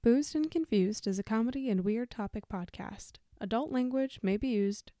Boozed and Confused is a comedy and weird topic podcast. Adult language may be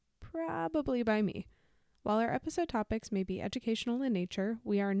used, probably by me. While our episode topics may be educational in nature,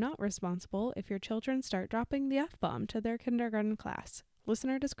 we are not responsible if your children start dropping the F-bomb to their kindergarten class.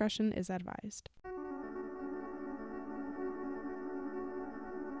 Listener discretion is advised.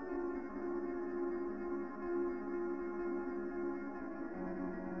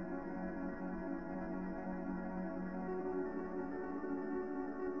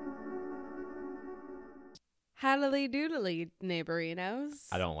 Howdily doodly, neighborinos.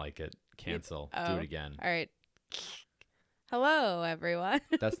 I don't like it. Cancel. Oh. Do it again. All right. Hello, everyone.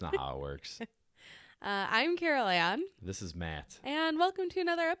 That's not how it works. I'm Carol Ann, This is Matt. and welcome to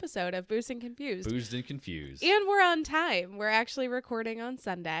another episode of Boozed and Confused. Boozed and confused. And we're on time. We're actually recording on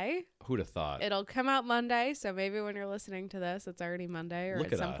Sunday. Who'd have thought? It'll come out Monday, so maybe when you're listening to this, it's already Monday or Look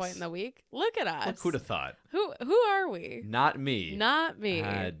at at some point us. in the week. Look at us. Look, who'd have thought? Who are we? Not me. Not me.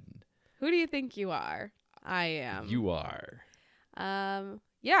 Who do you think you are? I am. You are.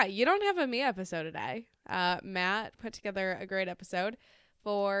 Yeah, you don't have a me episode today. Matt put together a great episode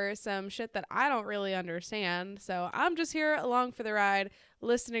for some shit that I don't really understand. So I'm just here along for the ride,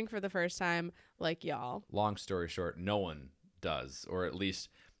 listening for the first time like y'all. Long story short, no one does, or at least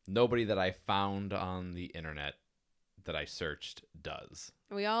nobody that I found on the internet that I searched does.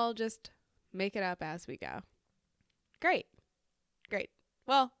 We all just make it up as we go. Great.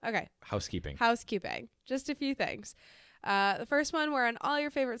 Well, okay. Housekeeping. Housekeeping. Just a few things. The first one, we're on all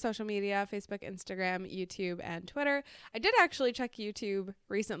your favorite social media, Facebook, Instagram, YouTube, and Twitter. I did actually check YouTube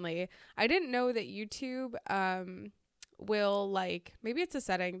recently. I didn't know that YouTube will, maybe it's a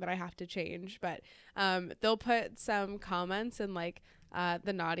setting that I have to change, but they'll put some comments in, the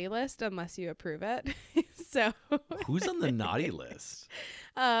naughty list unless you approve it. So Who's on the naughty list?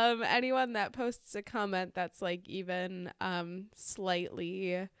 anyone that posts a comment that's even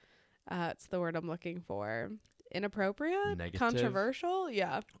slightly it's the word I'm looking for, inappropriate, Negative? controversial.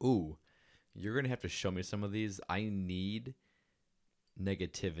 Yeah. Ooh, you're going to have to show me some of these. I need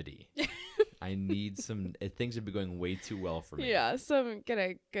negativity. I need some things have been going way too well for me. Yeah, so get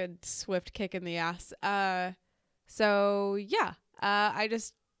a good swift kick in the ass. So yeah, I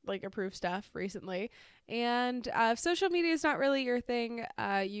just approve stuff recently. And if social media is not really your thing,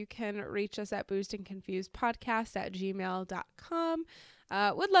 you can reach us at boozedandconfusedpodcast@gmail.com.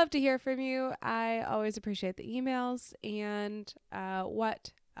 Would love to hear from you. I always appreciate the emails. And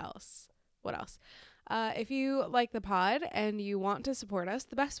what else? If you like the pod and you want to support us,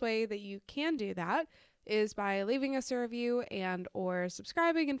 the best way that you can do that is by leaving us a review and or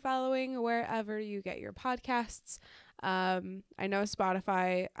subscribing and following wherever you get your podcasts. I know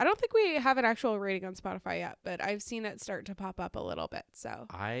Spotify, I don't think we have an actual rating on Spotify yet, but I've seen it start to pop up a little bit. So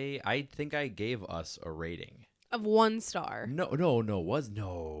I think I gave us a rating. of 1 star. No,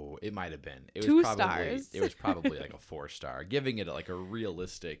 it might have been. It 2 was probably, stars. It was probably a 4-star, giving it a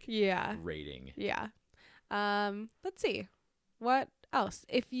realistic Yeah. rating. Yeah. Let's see. What else?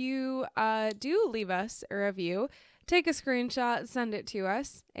 If you do leave us a review, take a screenshot, send it to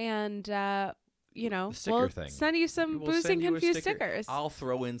us, and The sticker we'll thing. send you some We'll Boozed send and you a Confused sticker. stickers. I'll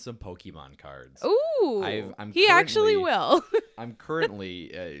throw in some Pokemon cards. Ooh, I'm he actually currently- will. I'm currently,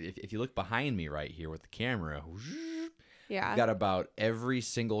 if you look behind me right here with the camera, Yeah. I've got about every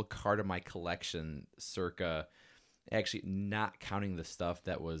single card of my collection circa, actually not counting the stuff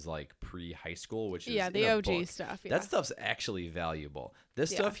that was pre-high school, which is the in a OG book. stuff. Yeah. That stuff's actually valuable.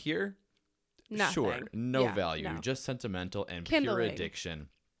 This Yeah. stuff here, Nothing. sure, no Yeah, value, no. just sentimental and Kindling. pure addiction.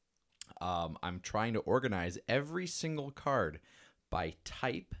 I'm trying to organize every single card by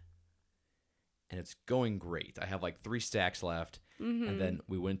type, and it's going great. I have 3 stacks left, Mm-hmm. and then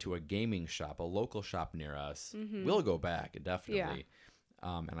we went to a gaming shop, a local shop near us. Mhm. We'll go back, definitely.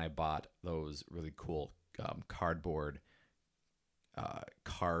 And I bought those really cool cardboard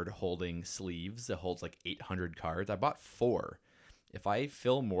card holding sleeves that holds 800 cards. I bought 4. If I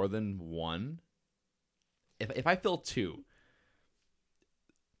fill more than 1, if I fill 2,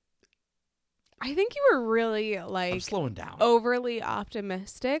 I think you were really I'm slowing down. overly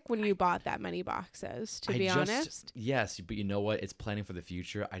optimistic when you bought that many boxes, to be honest. Yes, but you know what? It's planning for the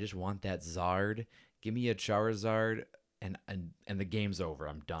future. I just want that Zard. Give me a Charizard, and the game's over.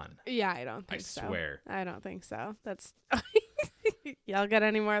 I'm done. Yeah, I don't think I so. swear. I don't think so. That's y'all got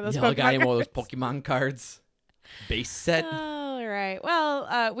any more of those Y'all got any Pokemon more of those cards? Pokemon cards? Base set. All right.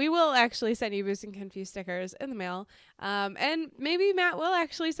 Well, we will actually send you Boozed and Confused stickers in the mail. And maybe Matt will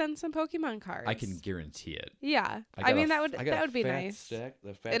actually send some Pokemon cards. I can guarantee it. Yeah. I got a that f- I got a would be fat nice. Stack,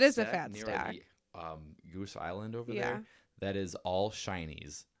 the fat It is a stack fat near stack. The, Goose Island over Yeah. there. That is all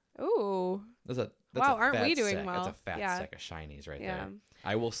shinies. Ooh. There's a Wow, aren't fat we doing sack. well? That's a fat Yeah. sack of shinies right Yeah. there.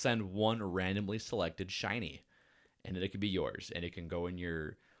 I will send one randomly selected shiny, and it could be yours, and it can go in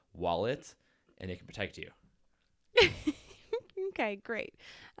your wallet, and it can protect you. Okay, great.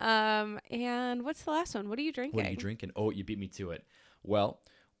 And what's the last one? What are you drinking? What are you drinking? Oh, you beat me to it. Well,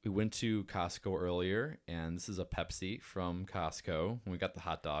 we went to Costco earlier, and this is a Pepsi from Costco. We got the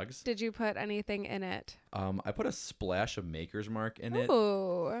hot dogs. Did you put anything in it? I put a splash of Maker's Mark in it.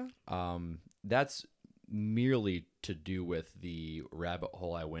 Ooh. That's merely to do with the rabbit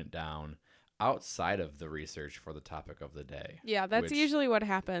hole I went down outside of the research for the topic of the day. Yeah, that's which- usually what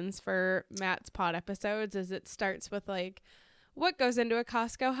happens for Matt's pod episodes is it starts with like what goes into a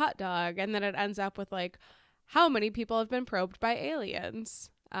Costco hot dog and then it ends up with like how many people have been probed by aliens.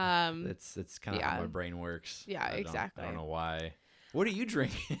 It's kind of yeah. how my brain works. Yeah, exactly. I don't know why. What are you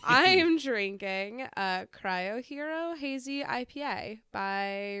drinking? I'm drinking Cryo Hero Hazy IPA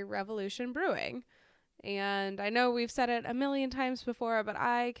by Revolution Brewing. And I know we've said it a million times before, but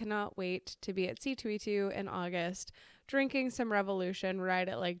I cannot wait to be at C2E2 in August, drinking some Revolution right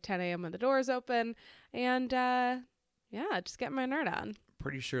at like 10 a.m. when the doors open. And yeah, just getting my nerd on.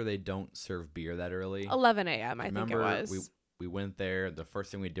 Pretty sure they don't serve beer that early. 11 a.m. I think it was. We went there. The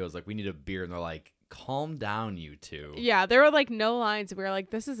first thing we did was like, we need a beer. And they're like, calm down, you two. Yeah, there were like no lines. We were like,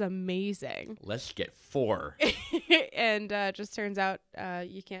 this is amazing. Let's get 4. And just turns out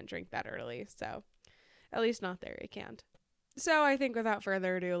you can't drink that early. So at least not there. You can't. So I think without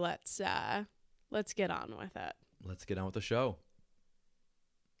further ado, let's get on with it. Let's get on with the show.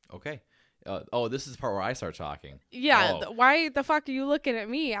 Okay. This is the part where I start talking. Yeah. Oh. Why the fuck are you looking at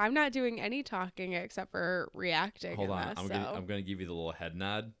me? I'm not doing any talking except for reacting. Hold in on. this, I'm gonna give you the little head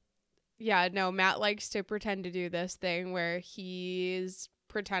nod. Yeah, no, Matt likes to pretend to do this thing where he's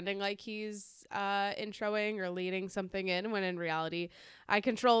pretending like he's introing or leading something in when in reality I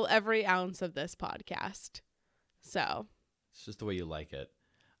control every ounce of this podcast. So It's just the way you like it.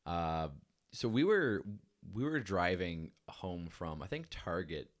 So we were driving home from, I think,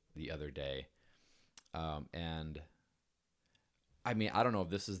 Target the other day. And I mean, I don't know if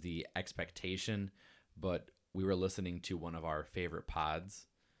this is the expectation, but we were listening to one of our favorite pods.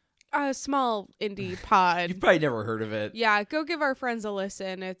 a small indie pod. You've probably never heard of it. Yeah, go give our friends a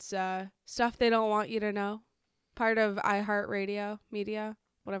listen. It's stuff they don't want you to know. Part of iHeartRadio Media,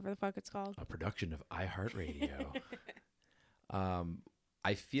 whatever the fuck it's called. A production of iHeartRadio.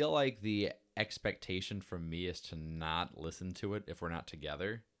 I feel like the expectation from me is to not listen to it if we're not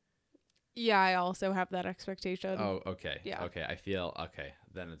together. Yeah, I also have that expectation. Oh, okay. Yeah. Okay, I feel okay.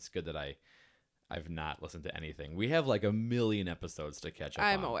 Then it's good that I've not listened to anything. We have like a million episodes to catch up on.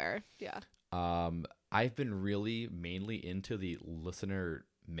 I'm aware. Yeah. I've been really mainly into the listener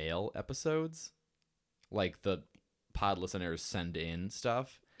mail episodes. Like the pod listeners send in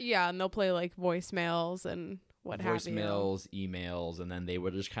stuff. Yeah, and they'll play like voicemails and what have you. Voicemails, emails, and then they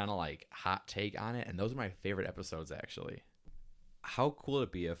would just kind of like hot take on it. And those are my favorite episodes, actually. How cool would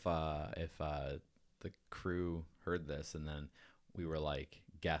it be if the crew heard this and then we were like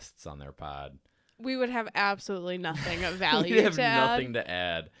guests on their pod? We would have absolutely nothing of value We'd have to add. nothing to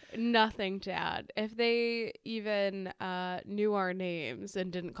add. Nothing to add. If they even knew our names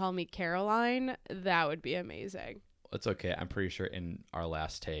and didn't call me Caroline, that would be amazing. It's okay. I'm pretty sure in our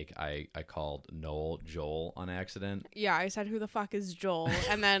last take, I called Noel Joel on accident. Yeah, I said, who the fuck is Joel?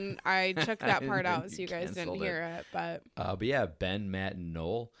 And then I took that part out so you guys didn't canceled hear it. But yeah, Ben, Matt, and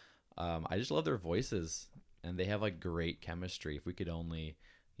Noel. I just love their voices, and they have like great chemistry. If we could only,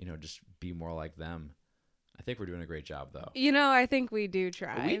 just be more like them. I think we're doing a great job, though. I think we do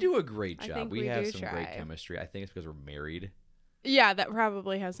try. We do a great I job. think We we have do some try. great chemistry. I think it's because we're married. Yeah, that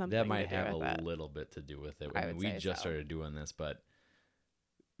probably has something That might to do have with a it. little bit to do with it. I I mean, would we say just so. started doing this, but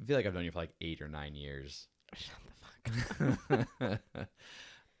I feel like I've known you for like 8 or 9 years. Shut the fuck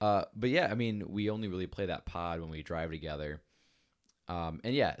up. But yeah, I mean, we only really play that pod when we drive together. And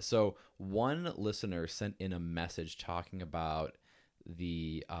yeah, so one listener sent in a message talking about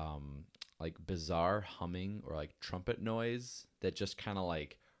the like bizarre humming or like trumpet noise that just kind of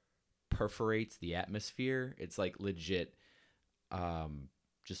like perforates the atmosphere. It's like legit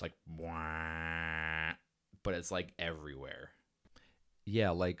just like wah, but it's like everywhere.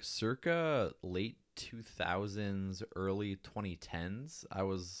 Yeah, like circa late 2000s, early 2010s. I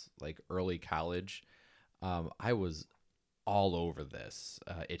was like early college. I was all over this.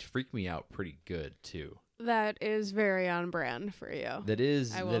 It freaked me out pretty good too. That is very on brand for you.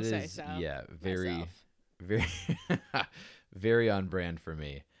 I will say so. Yeah, very, myself. very, very on brand for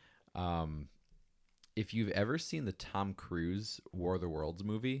me. If you've ever seen the Tom Cruise War of the Worlds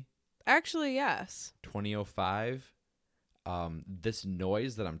movie, Actually, yes. 2005, this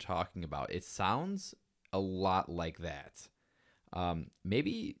noise that I'm talking about, it sounds a lot like that.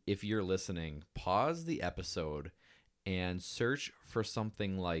 Maybe if you're listening, pause the episode and search for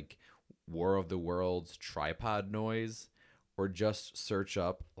something like War of the Worlds tripod noise, or just search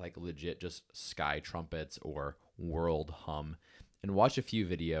up like legit just sky trumpets or world hum and watch a few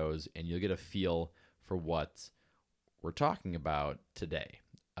videos, and you'll get a feel for what we're talking about today.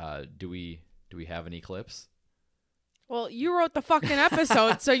 Do we have any clips? Well, you wrote the fucking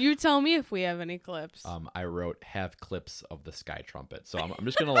episode, so you tell me if we have any clips. I wrote have clips of the sky trumpet. So I'm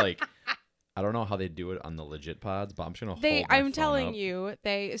just gonna like, I don't know how they do it on the legit pods, but I'm just gonna hold my I'm phone telling up. you,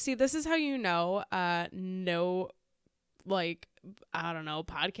 they see, this is how you know, no, like, I don't know,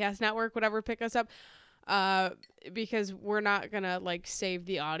 podcast network, whatever, pick us up. Because we're not gonna like save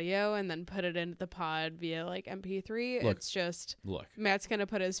the audio and then put it into the pod via like MP3. Look, it's just Look, Matt's gonna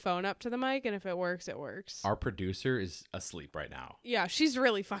put his phone up to the mic, and if it works, it works. our producer is asleep right now. Yeah, she's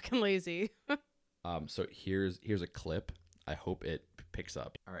really fucking lazy. So here's a clip. I hope it picks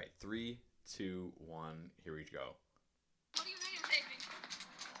up. All right, 3, 2, 1. Here we go. What are you videotaping?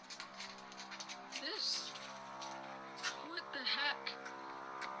 This? What the heck?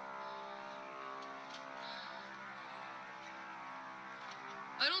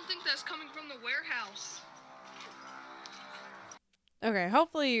 I don't think that's coming from the warehouse. Okay,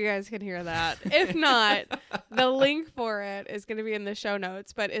 hopefully you guys can hear that. If not, the link for it is going to be in the show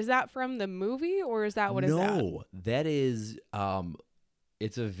notes. But is that from the movie, or is that what is that? No, that is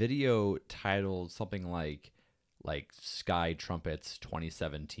it's a video titled something like Sky Trumpets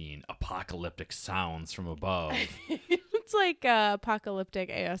 2017 Apocalyptic Sounds from Above. It's like apocalyptic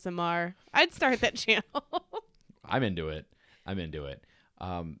ASMR. I'd start that channel. I'm into it.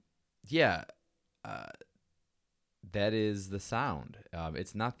 Yeah. That is the sound.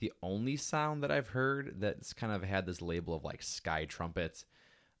 It's not the only sound that I've heard that's kind of had this label of like sky trumpets.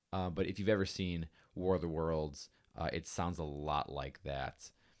 But if you've ever seen War of the Worlds, it sounds a lot like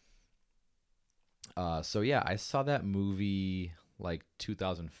that. So yeah, I saw that movie like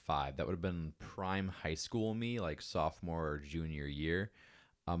 2005. That would have been prime high school me, like sophomore or junior year.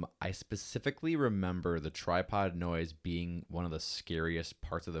 I specifically remember the tripod noise being one of the scariest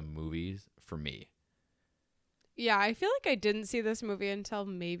parts of the movies for me. Yeah, I feel like I didn't see this movie until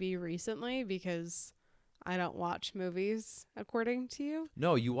maybe recently, because I don't watch movies, according to you.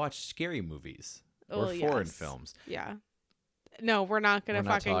 No, you watch scary movies or Well, foreign yes. films. Yeah. No, we're not going to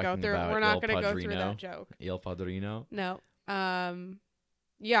fucking go talking through. about We're not Il going to go through Padrino? that joke. Il Padrino. No.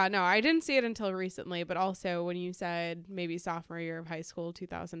 Yeah, no, I didn't see it until recently, but also when you said maybe sophomore year of high school,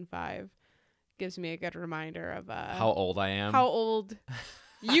 2005, gives me a good reminder of How old I am. how old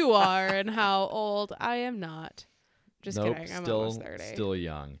you are and how old I am not. Just Nope, kidding. I'm still, almost 30. still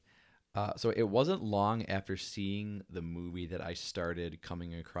young. So it wasn't long after seeing the movie that I started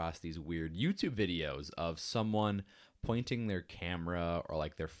coming across these weird YouTube videos of someone pointing their camera or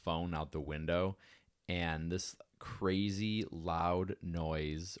like their phone out the window, and this crazy loud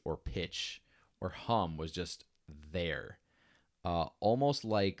noise or pitch or hum was just there. Almost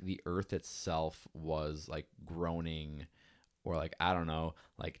like the earth itself was like groaning, or like, I don't know,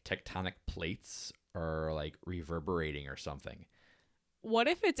 like tectonic plates or like reverberating or something. What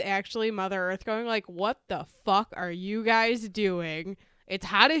if it's actually Mother Earth going like, what the fuck are you guys doing? It's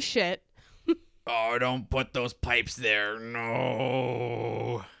hot as shit. Oh, don't put those pipes there.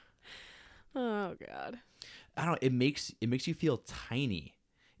 No. Oh, God. I don't know. It makes you feel tiny.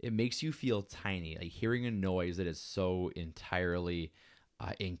 It makes you feel tiny. Like hearing a noise that is so entirely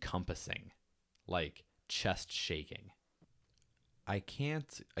encompassing, like chest shaking. I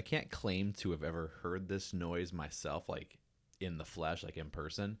can't claim to have ever heard this noise myself, like in the flesh, like in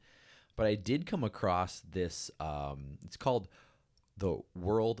person, but I did come across this. It's called the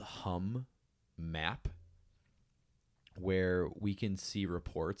World Hum Map, where we can see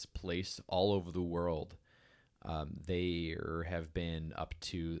reports placed all over the world. There have been, up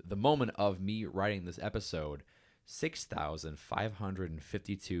to the moment of me writing this episode,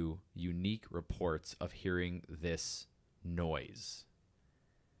 6,552 unique reports of hearing this noise.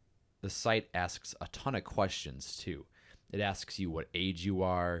 The site asks a ton of questions too. It asks you what age you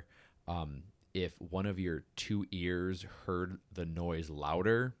are, if one of your two ears heard the noise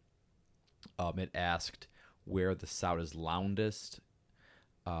louder. It asked where the sound is loudest.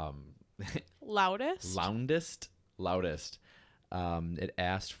 Loudest? Loudest. It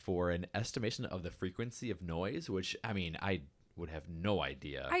asked for an estimation of the frequency of noise, which, I mean, I would have no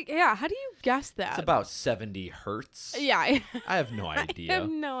idea. Yeah, how do you guess that? It's about 70 hertz. Yeah. I have no I idea. have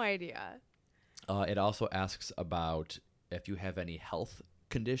no idea. It also asks about if you have any health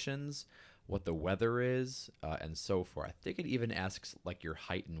conditions, what the weather is, and so forth. I think it even asks like your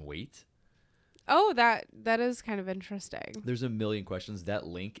height and weight. Oh, that is kind of interesting. There's a million questions. That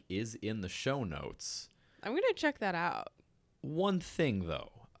link is in the show notes. I'm going to check that out. One thing,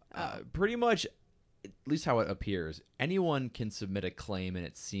 though, pretty much, at least how it appears, anyone can submit a claim, and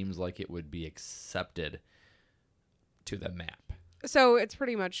it seems like it would be accepted to the map. So it's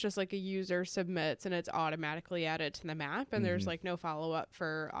pretty much just like a user submits, and it's automatically added to the map, and there's like no follow-up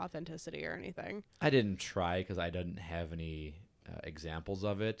for authenticity or anything. I didn't try because I didn't have any examples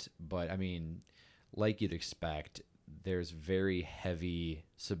of it, but I mean, like you'd expect, there's very heavy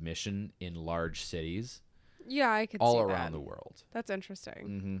submission in large cities. Yeah, I could all see around that. the world. That's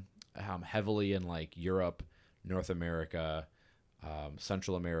interesting. Heavily in like Europe, North America,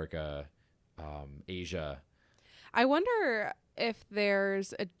 Central America, Asia. I wonder if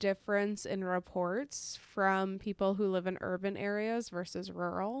there's a difference in reports from people who live in urban areas versus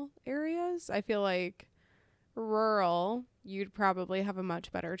rural areas. I feel like rural, you'd probably have a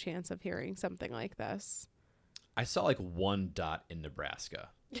much better chance of hearing something like this. I saw like one dot in Nebraska.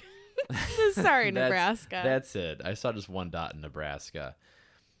 Sorry, Nebraska. That's it. I saw just one dot in Nebraska.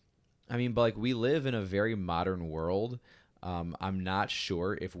 I mean, but like we live in a very modern world. I'm not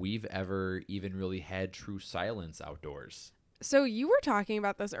sure if we've ever even really had true silence outdoors. So you were talking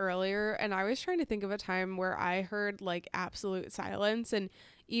about this earlier, and I was trying to think of a time where I heard like absolute silence, and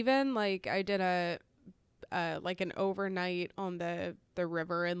even like I did like an overnight on the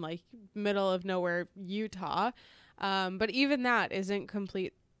river in like middle of nowhere, Utah. But even that isn't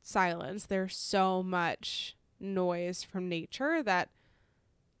complete silence. There's so much noise from nature that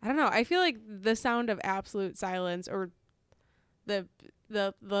I don't know. I feel like the sound of absolute silence or the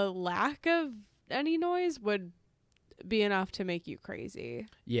lack of any noise would be enough to make you crazy.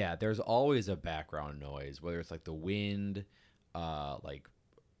 Yeah, there's always a background noise, whether it's like the wind, like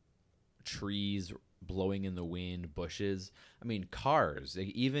trees blowing in the wind, bushes. I mean, cars. Like,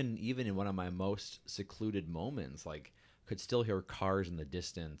 even in one of my most secluded moments, like could still hear cars in the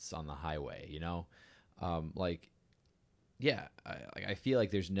distance on the highway. You know, yeah, I feel like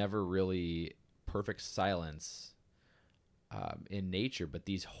there's never really perfect silence in nature, but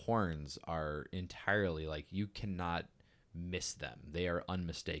these horns are entirely like you cannot miss them. They are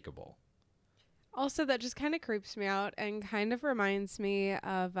unmistakable. Also, that just kind of creeps me out and kind of reminds me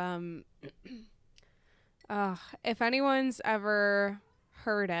of if anyone's ever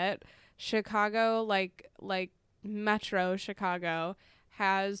heard it, Chicago, like Metro Chicago,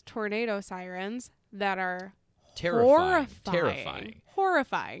 has tornado sirens that are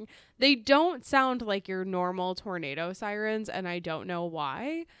horrifying. They don't sound like your normal tornado sirens, and I don't know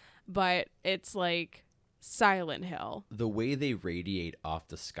why, but it's like Silent Hill. The way they radiate off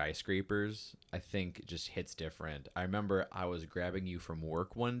the skyscrapers, I think, just hits different. I remember I was grabbing you from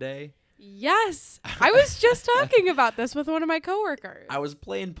work one day. Yes, I was just talking about this with one of my coworkers. I was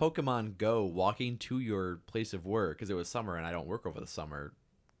playing Pokemon Go, walking to your place of work because it was summer and I don't work over the summer,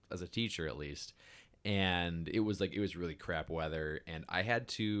 as a teacher at least. And it was really crap weather, and I had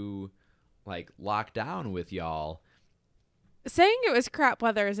to like lock down with y'all. Saying it was crap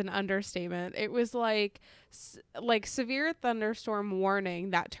weather is an understatement. It was like severe thunderstorm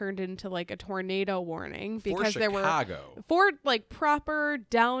warning that turned into like a tornado warning because there were for like proper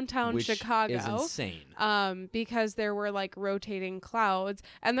downtown which Chicago is insane. Because there were like rotating clouds,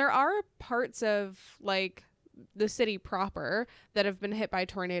 and there are parts of like the city proper that have been hit by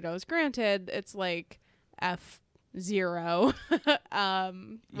tornadoes. Granted, it's like F0,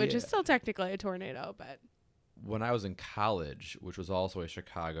 which is still technically a tornado, but. When I was in college, which was also a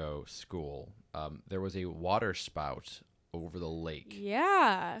Chicago school, there was a water spout over the lake.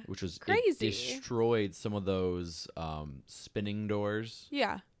 Yeah. Which was crazy. It destroyed some of those spinning doors.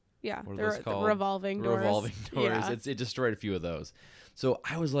 Yeah. Yeah. What are those called? The revolving doors. Revolving doors. Yeah. It destroyed a few of those. So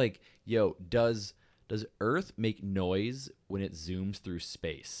I was like, yo, does Earth make noise when it zooms through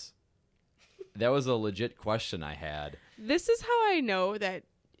space? That was a legit question I had. This is how I know that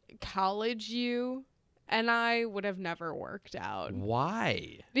college you and I would have never worked out.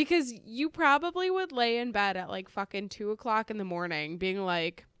 Why? Because you probably would lay in bed at like fucking 2:00 in the morning being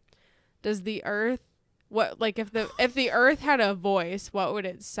like, does the earth, if the earth had a voice, what would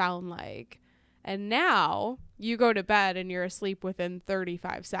it sound like? And now you go to bed and you're asleep within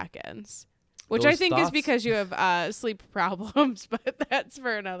 35 seconds. Which Those I think thoughts... is because you have sleep problems, but that's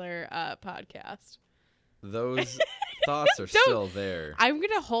for another podcast. Those thoughts are still there. I'm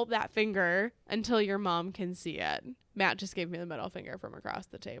going to hold that finger until your mom can see it. Matt just gave me the middle finger from across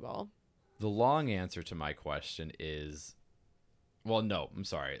the table. The long answer to my question is, well, no, I'm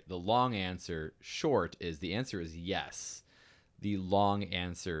sorry. The long answer, short, is the answer is yes. The long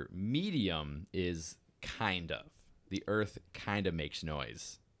answer, medium, is kind of. The Earth kind of makes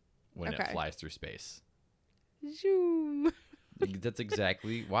noise when it flies through space. Zoom. That's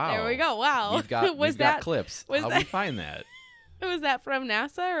exactly, wow. There we go. Wow. We've got clips. How'd we find that? Was that from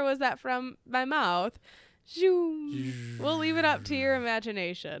NASA or was that from my mouth? Zoom. We'll leave it up to your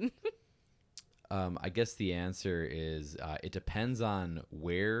imagination. I guess the answer is it depends on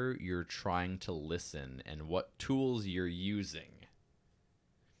where you're trying to listen and what tools you're using.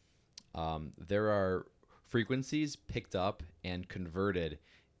 There are frequencies picked up and converted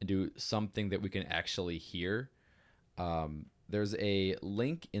into something that we can actually hear. There's a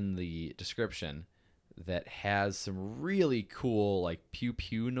link in the description that has some really cool like pew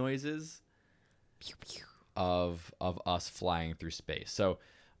pew noises Pew, pew. of us flying through space. So,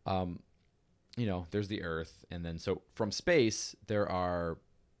 there's the Earth, and then so from space there are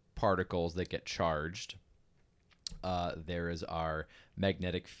particles that get charged. There is our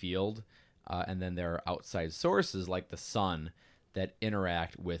magnetic field, and then there are outside sources like the sun that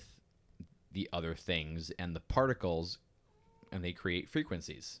interact with the other things and the particles, and they create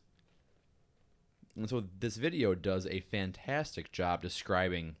frequencies. And so this video does a fantastic job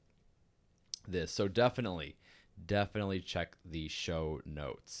describing this. So definitely check the show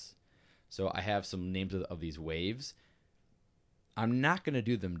notes. So I have some names of these waves. I'm not going to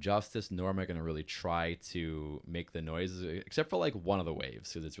do them justice, nor am I going to really try to make the noises, except for like one of the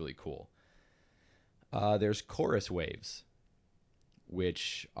waves, because it's really cool. There's chorus waves,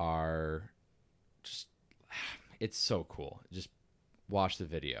 which are just, it's so cool. Just watch the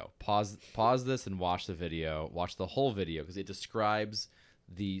video. Pause this and watch the video. Watch the whole video, because it describes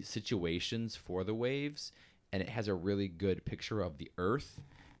the situations for the waves, and it has a really good picture of the Earth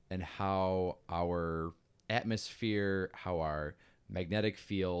and how our atmosphere, how our magnetic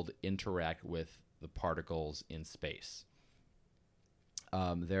field interact with the particles in space.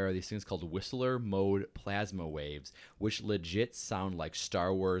 There are these things called Whistler mode plasma waves, which legit sound like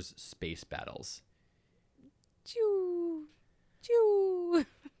Star Wars space battles. Choo, choo.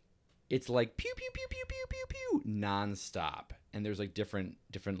 It's like pew pew pew pew pew pew pew nonstop, and there's like different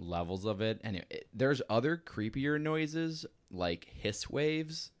levels of it. And there's other creepier noises like hiss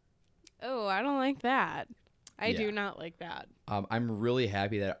waves. Oh, I don't like that. I Yeah. do not like that. I'm really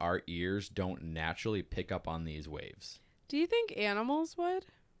happy that our ears don't naturally pick up on these waves. Do you think animals would?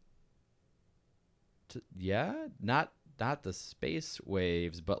 Yeah, not the space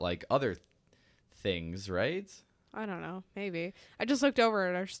waves, but like other things, right? I don't know. Maybe. I just looked over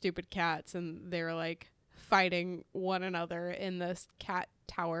at our stupid cats and they were like fighting one another in this cat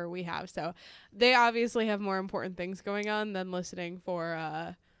tower we have. So they obviously have more important things going on than listening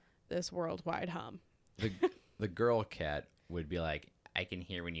for this worldwide hum. The girl cat would be like, I can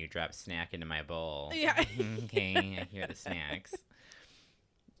hear when you drop snack into my bowl. Yeah. Okay, I hear the snacks.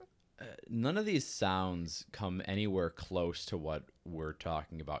 None of these sounds come anywhere close to what we're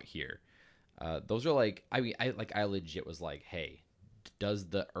talking about here. Those are like, I legit was like, hey, does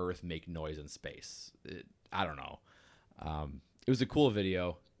the Earth make noise in space? I don't know. It was a cool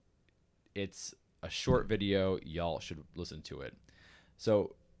video. It's a short video. Y'all should listen to it.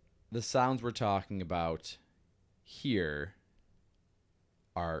 So the sounds we're talking about here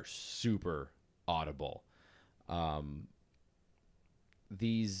are super audible.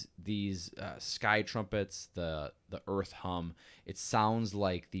 These sky trumpets, the Earth hum, it sounds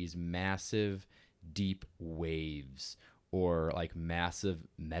like these massive deep waves or like massive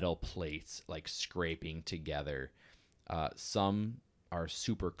metal plates like scraping together. Some are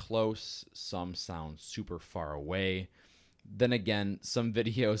super close, some sound super far away. Then again, some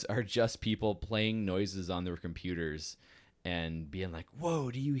videos are just people playing noises on their computers and being like,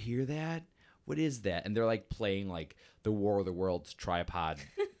 whoa, do you hear that? What is that? And they're like playing like the War of the Worlds tripod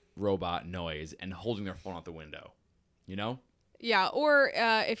robot noise and holding their phone out the window, you know? Yeah, or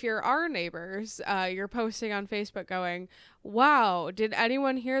if you're our neighbors, you're posting on Facebook going, wow, did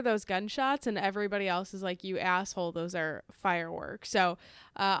anyone hear those gunshots? And everybody else is like, you asshole, those are fireworks. So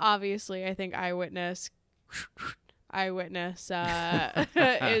obviously, I think eyewitness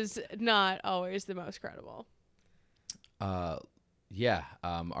is not always the most credible. Yeah.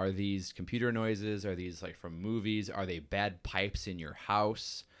 Are these computer noises? Are these like from movies? Are they bad pipes in your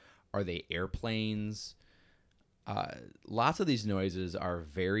house? Are they airplanes? Lots of these noises are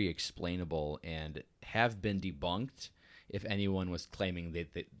very explainable and have been debunked if anyone was claiming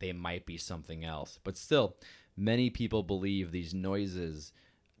that they might be something else. But still, many people believe these noises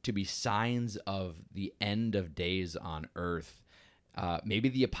to be signs of the end of days on Earth. Maybe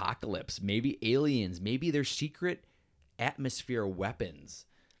the apocalypse, maybe aliens, maybe their secret atmosphere weapons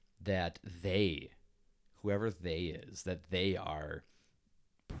that they whoever they is that they are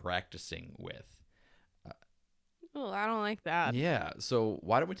practicing with. Oh, I don't like that. Yeah, so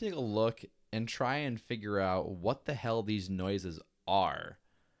why don't we take a look and try and figure out what the hell these noises are?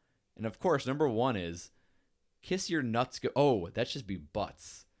 And of course, number one is kiss your nuts. Oh, that should be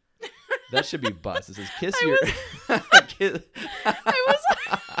butts. That should be butts. It says kiss your. I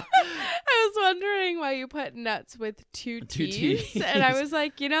was wondering why you put nuts with two T's, and I was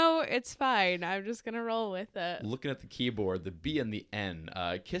like, it's fine. I'm just gonna roll with it. Looking at the keyboard, the B and the N.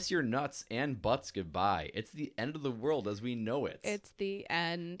 Kiss your nuts and butts goodbye. It's the end of the world as we know it. It's the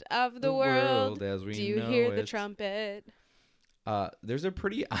end of the world as we know it. Do you hear the trumpet? There's a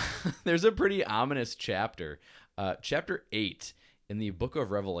pretty ominous chapter. Chapter 8 in the book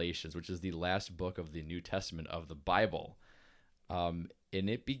of Revelations, which is the last book of the New Testament of the Bible. And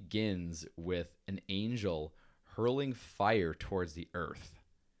it begins with an angel hurling fire towards the earth.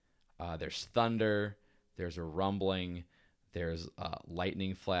 There's thunder, there's a rumbling, there's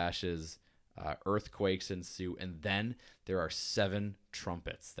lightning flashes, earthquakes ensue, and then there are 7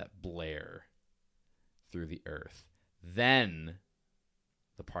 trumpets that blare through the earth. Then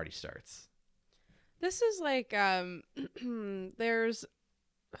the party starts. This is like there's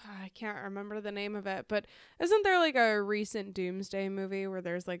I can't remember the name of it, but isn't there like a recent Doomsday movie where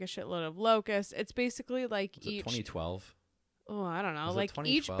there's like a shitload of locusts? It's basically like Was it 2012? Oh, I don't know. Was it like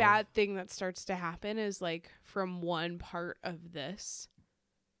each 2012? bad thing that starts to happen is like from one part of this.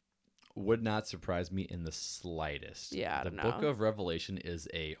 Would not surprise me in the slightest. Yeah, I the don't book know. of Revelation is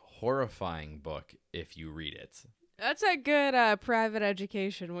a horrifying book if you read it. That's a good private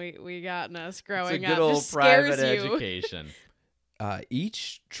education we got in us growing It's a good up. old Just private scares you. education.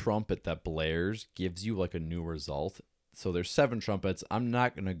 Each trumpet that blares gives you like a new result. So there's 7 trumpets. I'm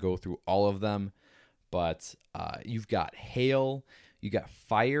not going to go through all of them, but you've got hail, you got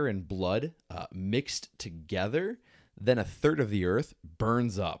fire and blood mixed together. Then a third of the earth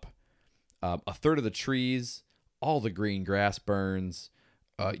burns up. A third of the trees, all the green grass burns.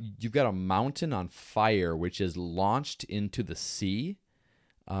 You've got a mountain on fire, which is launched into the sea.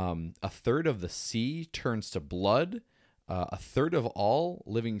 A third of the sea turns to blood. A third of all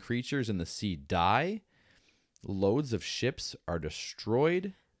living creatures in the sea die. Loads of ships are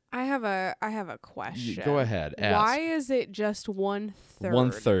destroyed. I have a question. Go ahead. Ask. Why is it just 1/3?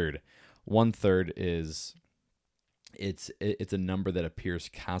 1/3. 1/3 is it's a number that appears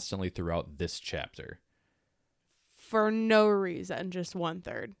constantly throughout this chapter. For no reason, just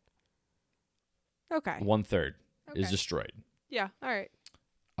 1/3. Okay. 1/3 is Okay. destroyed. Yeah. All right.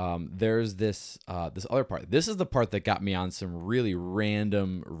 There's this other part. This is the part that got me on some really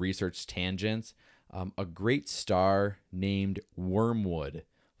random research tangents. A great star named Wormwood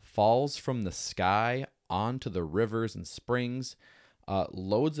falls from the sky onto the rivers and springs.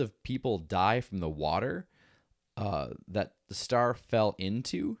 Loads of people die from the water that the star fell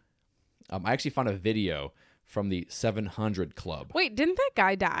into. I actually found a video from the 700 Club. Wait, didn't that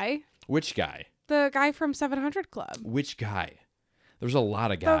guy die? Which guy? The guy from 700 Club. Which guy? There's a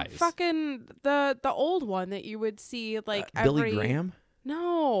lot of guys. The fucking the old one that you would see like Billy Graham?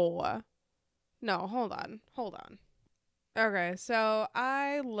 No, hold on. Okay, so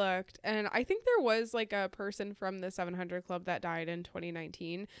I looked, and I think there was like a person from the 700 Club that died in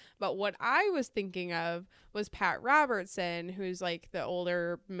 2019. But what I was thinking of was Pat Robertson, who's like the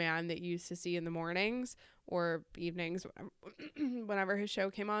older man that you used to see in the mornings or evenings, whenever his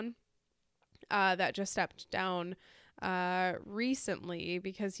show came on. That just stepped down recently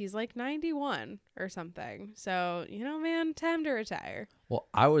because he's like 91 or something. So, man, time to retire. Well,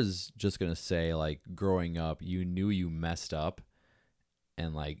 I was just going to say, like, growing up, you knew you messed up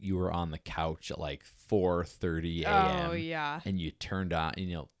and, like, you were on the couch at, like, 4:30 a.m. Oh, yeah. And you turned on,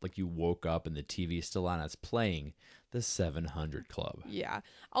 like, you woke up and the TV's still on. It's playing the 700 Club. Yeah.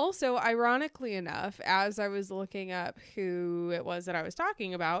 Also, ironically enough, as I was looking up who it was that I was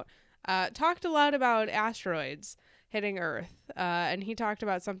talking about, talked a lot about asteroids hitting Earth. And he talked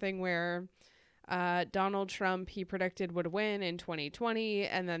about something where Donald Trump, he predicted, would win in 2020,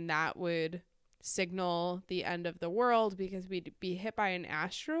 and then that would signal the end of the world because we'd be hit by an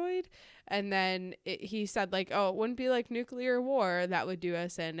asteroid. And then he said, like, oh, it wouldn't be like nuclear war that would do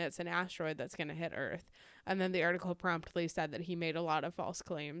us in. It's an asteroid that's going to hit Earth. And then the article promptly said that he made a lot of false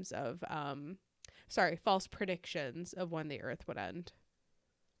claims of, false predictions of when the Earth would end.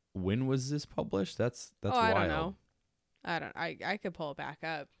 When was this published? That's wild. I don't know. I could pull it back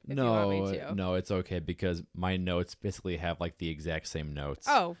up if you want me to. No, it's okay because my notes basically have like the exact same notes.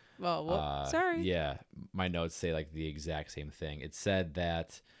 Oh, well, sorry. Yeah, my notes say like the exact same thing. It said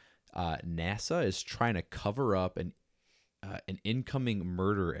that NASA is trying to cover up an incoming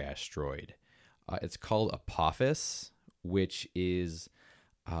murder asteroid. It's called Apophis, which is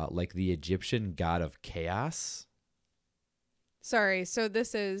like the Egyptian god of chaos. Sorry, so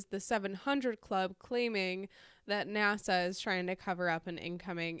this is the 700 Club claiming that NASA is trying to cover up an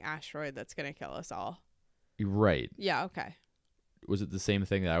incoming asteroid that's going to kill us all. Right. Yeah, okay. Was it the same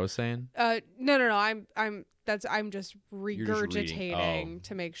thing that I was saying? No. I'm just You're just reading. regurgitating Oh.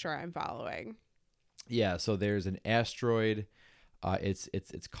 to make sure I'm following. Yeah, so there's an asteroid.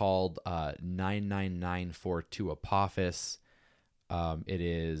 It's called 99942 Apophis. It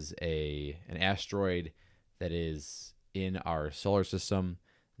is an asteroid that is in our solar system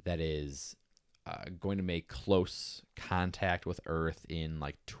that is going to make close contact with Earth in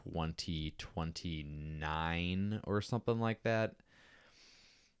like 2029 or something like that.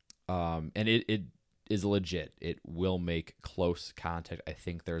 And it is legit. It will make close contact. I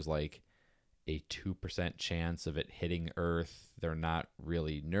think there's like a 2% chance of it hitting Earth. They're not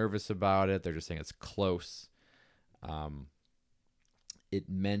really nervous about it. They're just saying it's close. It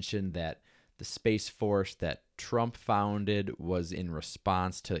mentioned that the Space Force that Trump founded was in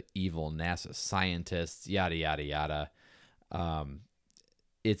response to evil NASA scientists, yada, yada, yada.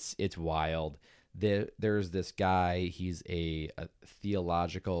 It's wild. There's this guy, he's a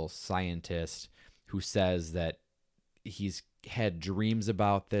theological scientist who says that he's had dreams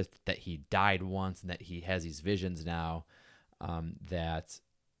about this, that he died once, and that he has these visions now, that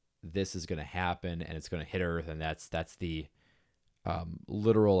this is going to happen and it's going to hit Earth, and that's the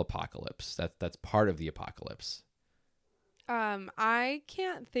literal apocalypse. That's part of the apocalypse. I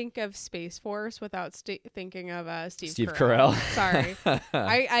can't think of Space Force without thinking of Steve Carell. Sorry.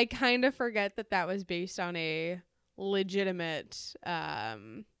 I kind of forget that was based on a legitimate, I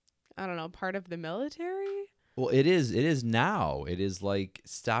don't know, part of the military. Well, it is now. It is like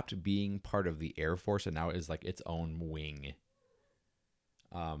stopped being part of the Air Force and now it is like its own wing.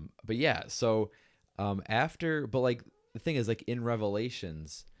 But yeah, so but like the thing is, like in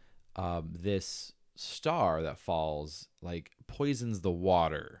Revelations, this star that falls like poisons the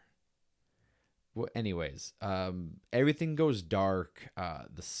water. Well, anyways, everything goes dark.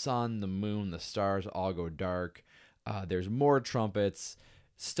 The sun, the moon, the stars all go dark. There's more trumpets.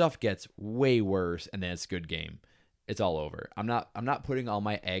 Stuff gets way worse, and then it's good game. It's all over. I'm not putting all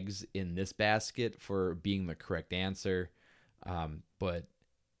my eggs in this basket for being the correct answer, but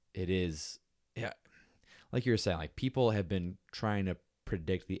it is, yeah. Like you were saying, like people have been trying to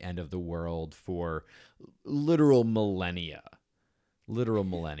predict the end of the world for literal millennia.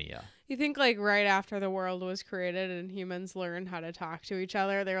 You think like right after the world was created and humans learned how to talk to each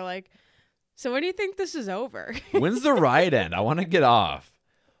other, they were like, so when do you think this is over? When's the ride end? I want to get off.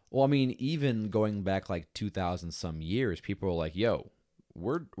 Well, I mean, even going back like 2,000 some years, people were like, yo,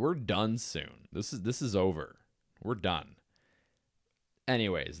 we're done soon. This is over. We're done.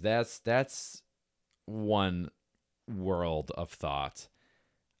 Anyways, that's one world of thought.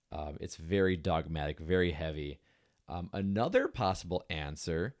 It's very dogmatic, very heavy. Another possible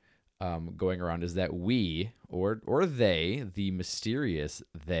answer going around is that we, or they, the mysterious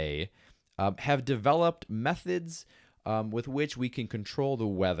they, have developed methods with which we can control the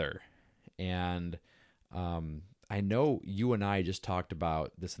weather. And I know you and I just talked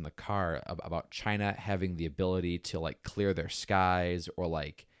about this in the car, about China having the ability to like clear their skies or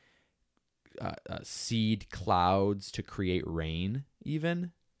like seed clouds to create rain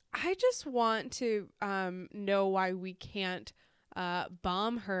even. I just want to know why we can't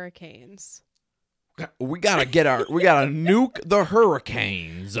bomb hurricanes. We gotta nuke the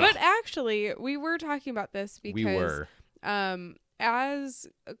hurricanes. But actually, we were talking about this because we were. As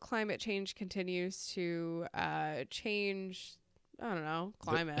climate change continues to change, I don't know,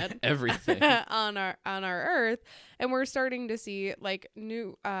 climate everything on our Earth, and we're starting to see like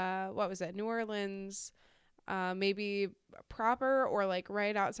New Orleans, maybe proper or like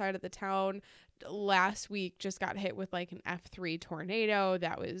right outside of the town. Last week just got hit with like an F3 tornado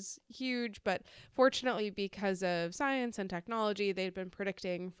that was huge, but fortunately because of science and technology, they'd been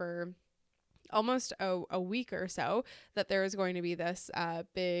predicting for almost a week or so that there was going to be this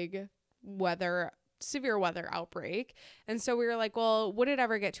big severe weather outbreak. And so we were like, well, would it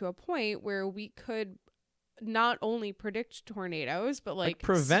ever get to a point where we could not only predict tornadoes but like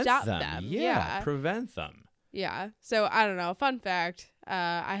prevent stop them? Yeah, prevent them. Yeah. So I don't know. Fun fact,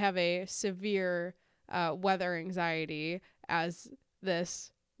 I have a severe weather anxiety, as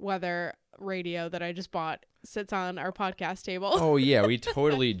this weather radio that I just bought sits on our podcast table. Oh, yeah. We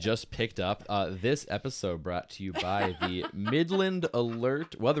totally just picked up. This episode brought to you by the Midland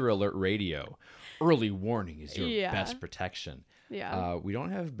Weather Alert Radio. Early warning is your best protection. Yeah. We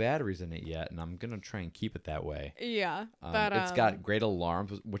don't have batteries in it yet, and I'm gonna try and keep it that way. Yeah. But It's got great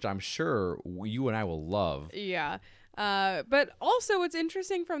alarms, which I'm sure you and I will love. yeah. But also what's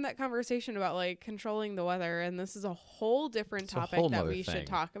interesting from that conversation about like controlling the weather, and this is a whole different It's a topic whole that nother we thing. should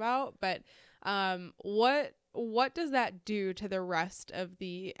talk about, but what does that do to the rest of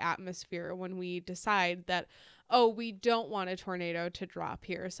the atmosphere when we decide that, oh, we don't want a tornado to drop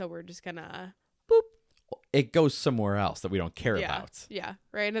here, so we're just gonna boop. It goes somewhere else that we don't care Yeah. about. Yeah.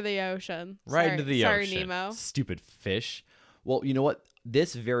 Right into the ocean. Right into the sorry, ocean. Nemo. Stupid fish. Well, you know what?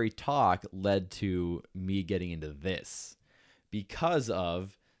 This very talk led to me getting into this because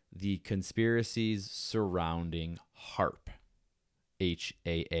of the conspiracies surrounding HAARP.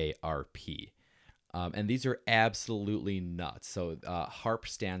 HAARP. And these are absolutely nuts. So HAARP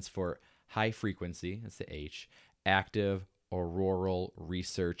stands for High Frequency, that's the H, Active Auroral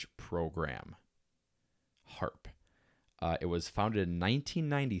Research Program. HAARP. It was founded in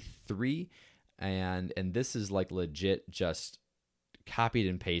 1993, and this is like legit just copied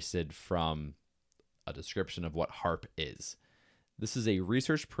and pasted from a description of what HAARP is. This is a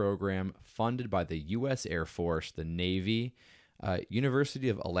research program funded by the U.S. Air Force, the Navy, University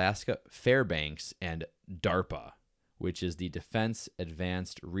of Alaska Fairbanks, and DARPA, which is the Defense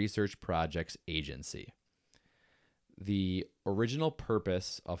Advanced Research Projects Agency. The original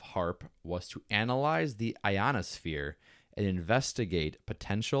purpose of HAARP was to analyze the ionosphere and investigate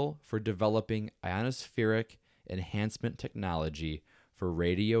potential for developing ionospheric enhancement technology for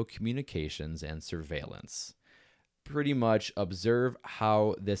radio communications and surveillance. Pretty much observe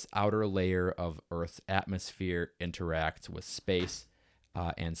how this outer layer of Earth's atmosphere interacts with space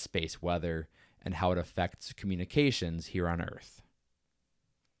and space weather, and how it affects communications here on Earth.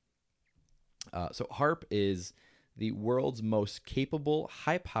 So HAARP is the world's most capable,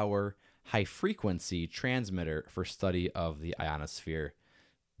 high-power, high-frequency transmitter for study of the ionosphere.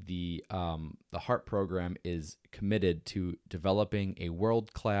 The HAARP program is committed to developing a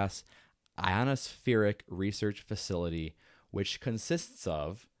world-class ionospheric research facility, which consists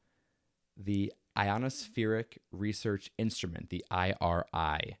of the Ionospheric Research Instrument, the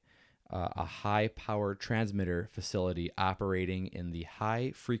IRI, a high-power transmitter facility operating in the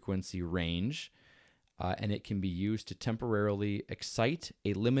high-frequency range, and it can be used to temporarily excite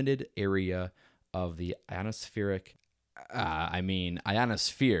a limited area of the ionosphere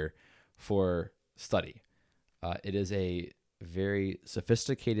for study. It is a very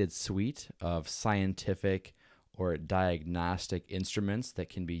sophisticated suite of scientific or diagnostic instruments that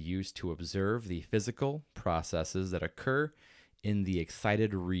can be used to observe the physical processes that occur in the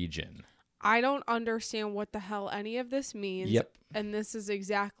excited region. I don't understand what the hell any of this means. Yep. And this is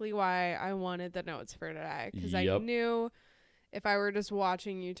exactly why I wanted the notes for today. Because I Yep. knew if I were just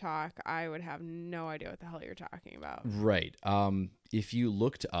watching you talk, I would have no idea what the hell you're talking about. Right. If you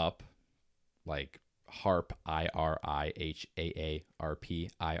looked up like HAARP, HAARP,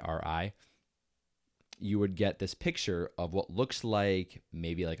 IRI, you would get this picture of what looks like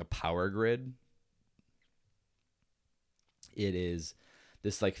maybe like a power grid. It is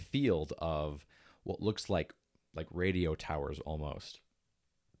this like field of what looks like radio towers almost.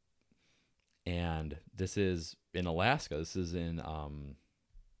 And this is in Alaska. This is in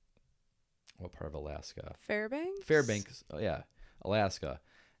what part of Alaska? Fairbanks? Fairbanks, Alaska.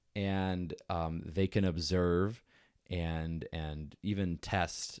 And they can observe and even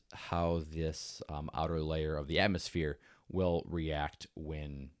test how this outer layer of the atmosphere will react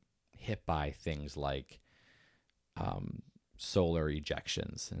when hit by things like solar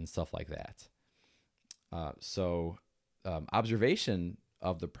ejections and stuff like that. Observation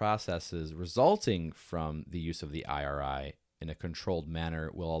of the processes resulting from the use of the IRI in a controlled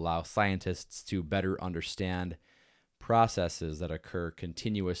manner will allow scientists to better understand processes that occur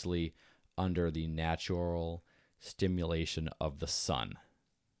continuously under the natural stimulation of the sun.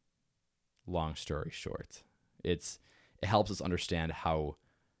 Long story short, it helps us understand how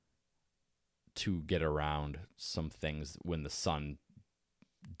to get around some things when the sun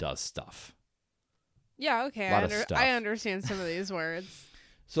does stuff. Yeah, okay. Lot of stuff. I understand some of these words.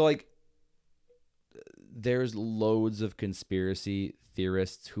 So, like, there's loads of conspiracy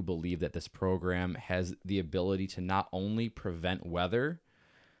theorists who believe that this program has the ability to not only prevent weather,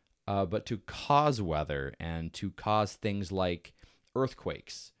 but to cause weather and to cause things like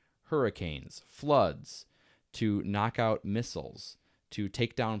earthquakes, hurricanes, floods, to knock out missiles, to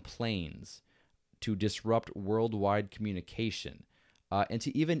take down planes, to disrupt worldwide communication, and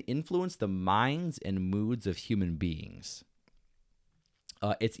to even influence the minds and moods of human beings.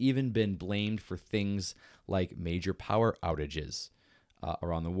 It's even been blamed for things like major power outages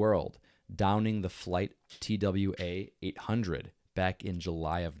around the world, downing the flight TWA 800 back in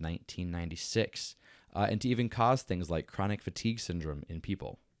July of 1996, and to even cause things like chronic fatigue syndrome in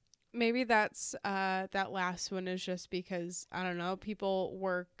people. Maybe that's that last one is just because, I don't know, people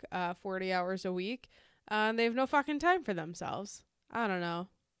work 40 hours a week and they have no fucking time for themselves. I don't know.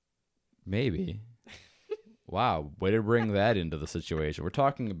 Maybe. Wow, way to bring that into the situation. We're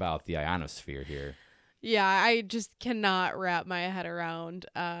talking about the ionosphere here. Yeah, I just cannot wrap my head around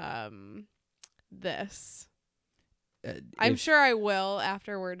this. I'm sure I will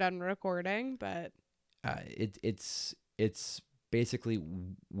after we're done recording, but it's basically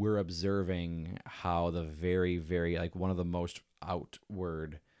we're observing how the very, very, like, one of the most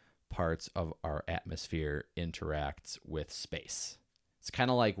outward parts of our atmosphere interacts with space. It's kind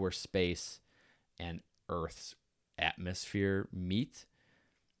of like where space and Earth's atmosphere meet,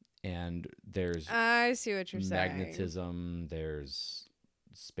 and there's I see what you're magnetism, there's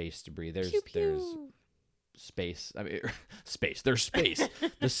space debris, there's space. I mean, space. There's space.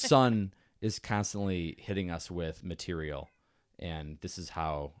 The sun is constantly hitting us with material, and this is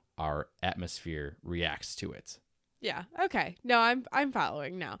how our atmosphere reacts to it. Yeah. Okay. No, I'm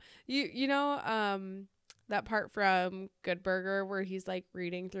following now. You know that part from Good Burger where he's like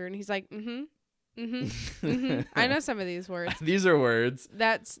reading through and he's like, I know some of these words. These are words.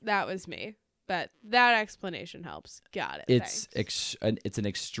 That was me. But that explanation helps. Got it. It's an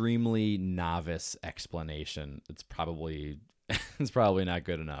extremely novice explanation. It's probably not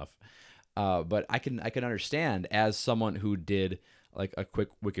good enough. But I can understand, as someone who did like a quick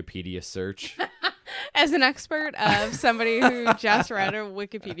Wikipedia search. As an expert of somebody who just read a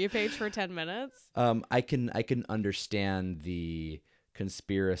Wikipedia page for 10 minutes. I can understand the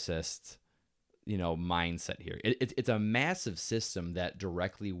conspiracist, mindset here. It's a massive system that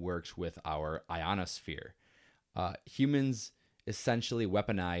directly works with our ionosphere. Humans essentially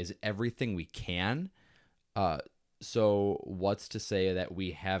weaponize everything we can. So what's to say that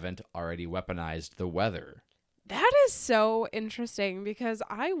we haven't already weaponized the weather? That is so interesting, because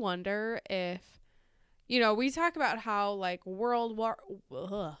I wonder if, we talk about how like world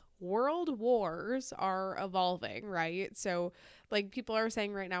wars are evolving, right? So like people are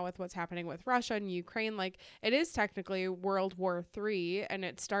saying right now with what's happening with Russia and Ukraine, like it is technically World War III, and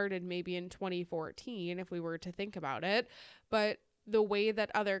it started maybe in 2014 if we were to think about it. But the way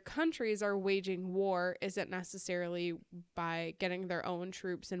that other countries are waging war isn't necessarily by getting their own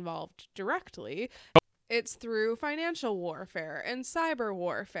troops involved directly. It's through financial warfare and cyber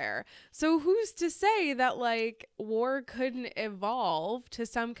warfare. So who's to say that like war couldn't evolve to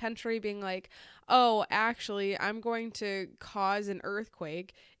some country being like, oh, actually, I'm going to cause an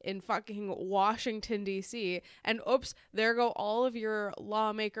earthquake in fucking Washington, D.C. And oops, there go all of your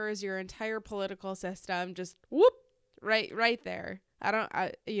lawmakers, your entire political system, just whoop, right there.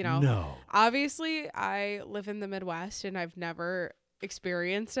 No. Obviously, I live in the Midwest and I've never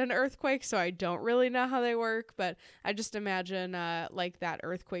experienced an earthquake, so I don't really know how they work, but I just imagine like that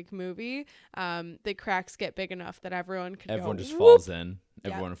earthquake movie, the cracks get big enough that everyone just falls in.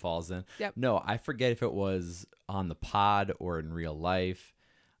 Yep. Everyone falls in. Yep. No, I forget if it was on the pod or in real life,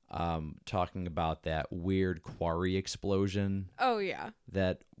 talking about that weird quarry explosion. Oh yeah.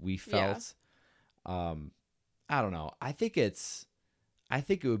 That we felt. Yeah. I don't know. I think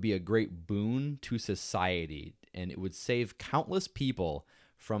it would be a great boon to society, and it would save countless people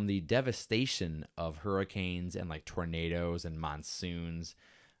from the devastation of hurricanes and like tornadoes and monsoons.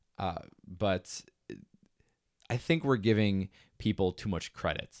 But I think we're giving people too much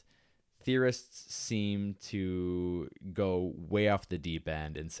credit. Theorists seem to go way off the deep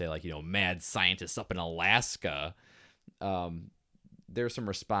end and say, like, mad scientists up in Alaska. There's some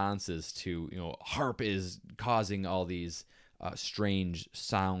responses to, HAARP is causing all these strange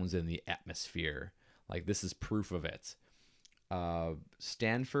sounds in the atmosphere. Like, this is proof of it.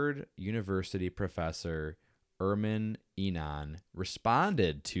 Stanford University professor Ermin Enon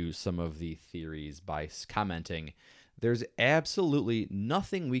responded to some of the theories by commenting, "There's absolutely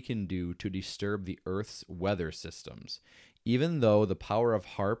nothing we can do to disturb the Earth's weather systems. Even though the power of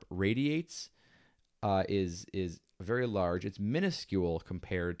HAARP radiates is very large, it's minuscule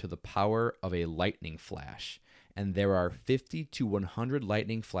compared to the power of a lightning flash. And there are 50 to 100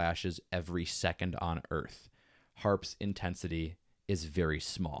 lightning flashes every second on Earth. HAARP's intensity is very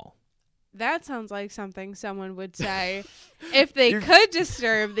small." That sounds like something someone would say if they could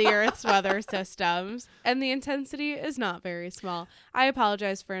disturb the Earth's weather systems, and the intensity is not very small. I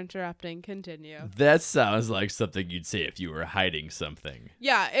apologize for interrupting. Continue. That sounds like something you'd say if you were hiding something.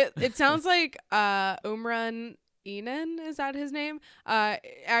 Yeah, it sounds like Umran Enan, is that his name?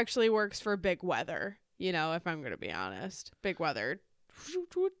 Actually works for Big Weather. If I'm going to be honest. Big Weather.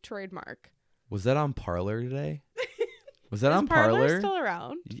 Trademark. Was that on Parler today? Was that Is on Parler Parler? still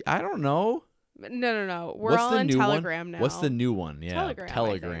around? I don't know. No. We're What's all the on new Telegram one? now. What's the new one? Yeah, Telegram, I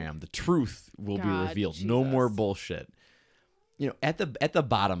Telegram. The truth will be God, revealed. No more Jesus. bullshit. You know, at the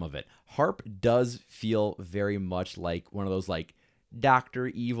bottom of it, Harp does feel very much like one of those like Dr.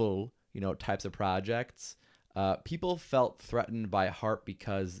 Evil, types of projects. People felt threatened by Harp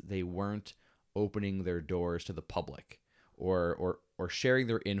because they weren't opening their doors to the public or sharing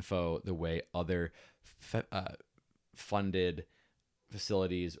their info the way other funded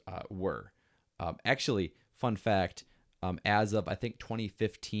facilities were. Actually, fun fact, as of I think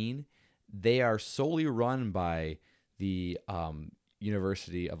 2015, they are solely run by the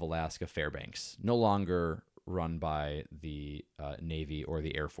University of Alaska Fairbanks, no longer run by the Navy or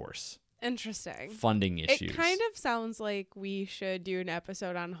the Air Force. Interesting. Funding issues. It kind of sounds like we should do an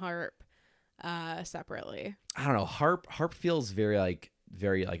episode on Harp separately. I don't know. Harp feels very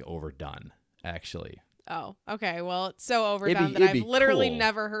overdone, actually. Oh, okay. Well, it's so overdone it'd that be I've literally cool.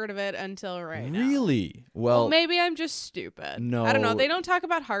 never heard of it until right now. Really? Well, maybe I'm just stupid. No. I don't know. They don't talk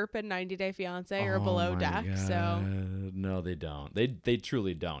about Harp in 90 Day Fiancé or Below my Deck, God. so No, they don't. They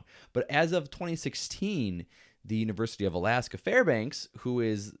truly don't. But as of 2016, the University of Alaska Fairbanks, who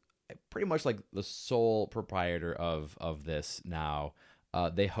is pretty much like the sole proprietor of this now,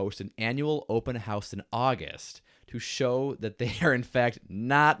 they host an annual open house in August to show that they are in fact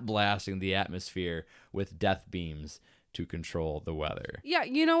not blasting the atmosphere with death beams to control the weather. yeah,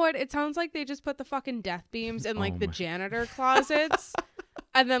 you know what? It sounds like they just put the fucking death beams in like Oh the my- janitor closets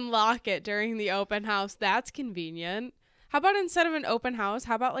and then lock it during the open house. That's convenient. How about instead of an open house,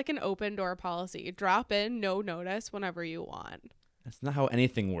 how about like an open door policy? Drop in, no notice whenever you want. That's not how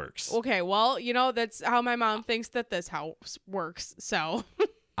anything works. Okay, well, that's how my mom thinks that this house works. So,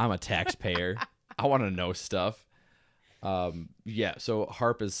 I'm a taxpayer. I want to know stuff. Yeah, so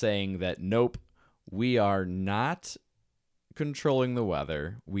Harp is saying that nope, we are not controlling the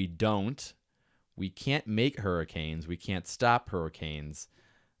weather. We can't make hurricanes. We can't stop hurricanes.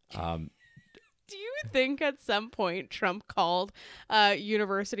 do you think at some point Trump called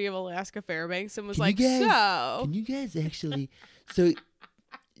University of Alaska Fairbanks and was Can like, you guys- so Can you guys actually? So,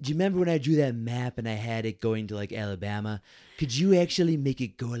 do you remember when I drew that map and I had it going to like Alabama? Could you actually make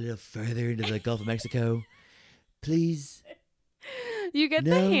it go a little further into the Gulf of Mexico, please? you get the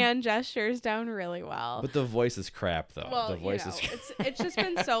No. hand gestures down really well. But the voice is crap, though. Well, the voice is it's just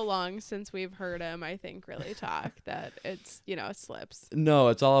been so long since we've heard him, I think, really talk that it's, it slips. No,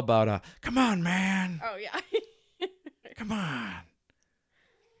 it's all about come on, man. Oh, yeah. Come on.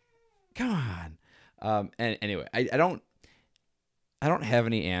 And anyway, I don't have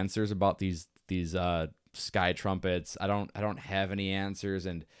any answers about these sky trumpets. I don't have any answers,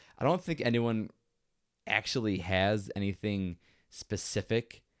 and I don't think anyone actually has anything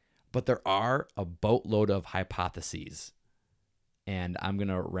specific, but there are a boatload of hypotheses, and I'm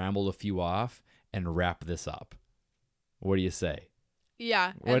gonna ramble a few off and wrap this up. What do you say?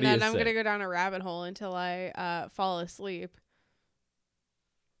 Yeah, What and do you then I'm say? going to go down a rabbit hole until I fall asleep.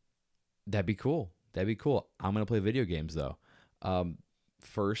 That'd be cool. I'm gonna play video games though.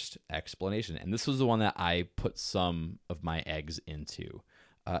 First explanation, and this was the one that I put some of my eggs into.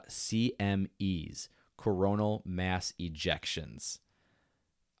 CMEs, coronal mass ejections.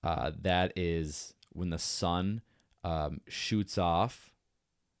 That is when the sun shoots off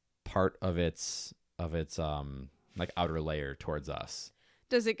part of its like outer layer towards us.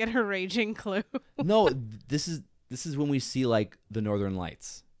 Does it get a raging clue? No, this is when we see like the Northern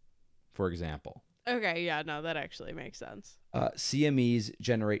Lights, for example. Okay, yeah, no, that actually makes sense. CMEs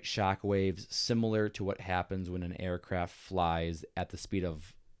generate shock waves similar to what happens when an aircraft flies at the speed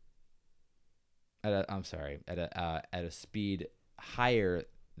of at a speed higher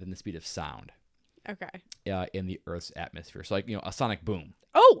than the speed of sound Okay. in the Earth's atmosphere. So like, a sonic boom.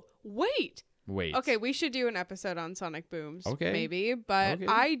 Oh, wait. Wait. Okay, we should do an episode on sonic booms. Okay. Maybe, but Okay.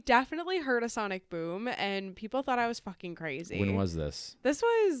 I definitely heard a sonic boom and people thought I was fucking crazy. When was this? This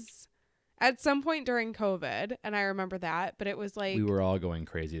was at some point during COVID, and I remember that, but it was like, We were all going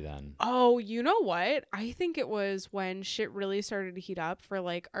crazy then. oh, you know what? I think it was when shit really started to heat up for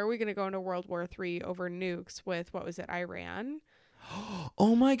like, are we going to go into World War III over nukes with, what was it, Iran?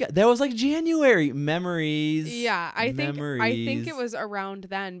 Oh my God. That was like January. Memories. Yeah, I think Memories. it was around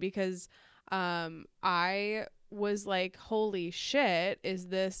then because I was like, holy shit, is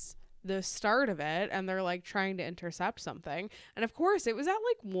this the start of it? And they're like trying to intercept something. And of course it was at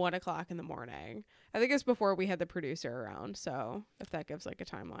like 1:00 in the morning. I think it's before we had the producer around. So if that gives like a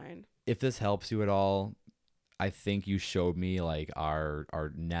timeline. If this helps you at all, I think you showed me like our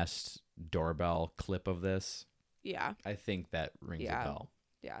Nest doorbell clip of this. Yeah. I think that rings Yeah. a bell.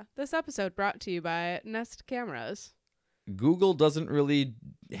 Yeah. This episode brought to you by Nest Cameras. Google doesn't really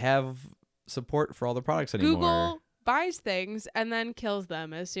have support for all the products anymore. Google buys things and then kills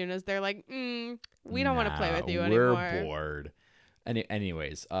them as soon as they're like, we don't want to play with you we're anymore. bored.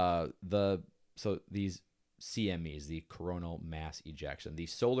 Anyways, so these CMEs, the coronal mass ejection, the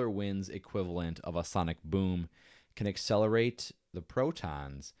solar wind's equivalent of a sonic boom, can accelerate the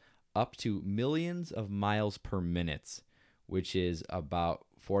protons up to millions of miles per minute, which is about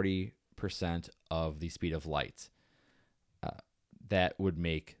 40% of the speed of light. That would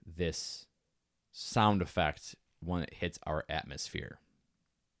make this sound effect when it hits our atmosphere.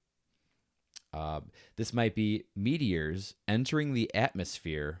 This might be meteors entering the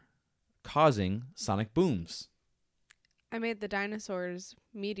atmosphere, causing sonic booms. I made the dinosaurs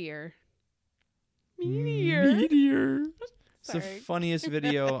meteor. Meteor. It's the Sorry. funniest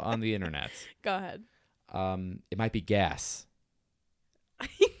video on the internet. Go ahead. It might be gas.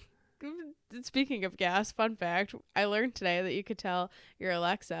 Speaking of gas, fun fact, I learned today that you could tell your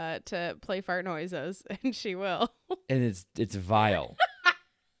Alexa to play fart noises, and she will. And it's vile.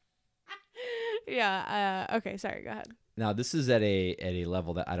 Yeah. Okay. Sorry. Go ahead. Now, this is at a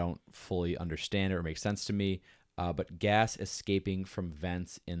level that I don't fully understand or make sense to me, but gas escaping from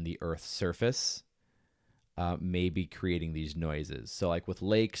vents in the Earth's surface may be creating these noises. So like with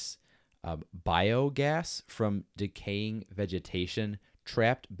lakes, biogas from decaying vegetation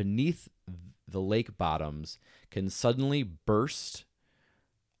trapped beneath the lake bottoms can suddenly burst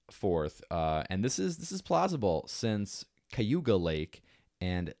forth. And this is plausible since Cayuga Lake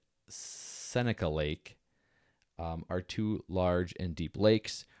and Seneca Lake are two large and deep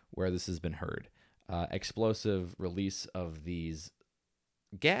lakes where this has been heard. Explosive release of these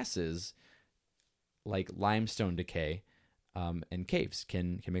gases, like limestone decay and caves,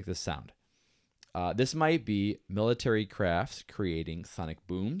 can make this sound. This might be military crafts creating sonic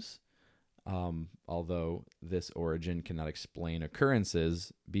booms, although this origin cannot explain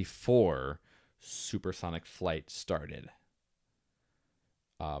occurrences before supersonic flight started.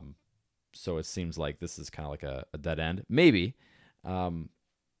 So it seems like this is kind of like a dead end. Maybe.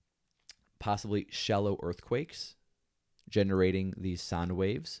 Possibly shallow earthquakes generating these sound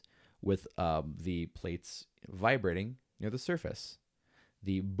waves with the plates vibrating near the surface.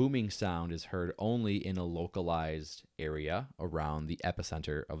 The booming sound is heard only in a localized area around the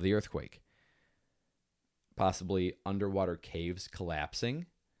epicenter of the earthquake. Possibly underwater caves collapsing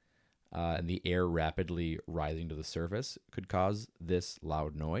and the air rapidly rising to the surface could cause this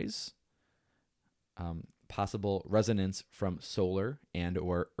loud noise. Possible resonance from solar and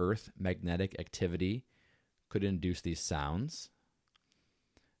or earth magnetic activity could induce these sounds.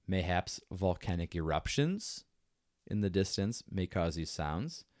 Mayhaps volcanic eruptions in the distance may cause these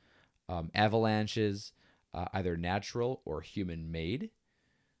sounds. Avalanches, either natural or human-made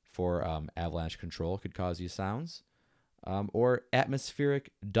for avalanche control could cause these sounds. Or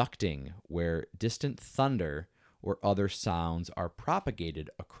atmospheric ducting, where distant thunder or other sounds are propagated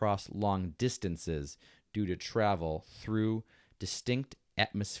across long distances due to travel through distinct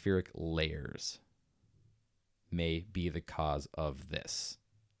atmospheric layers, may be the cause of this.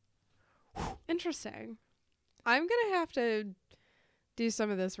 Interesting. I'm going to have to do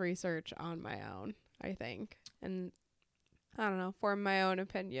some of this research on my own, I think. And I don't know, form my own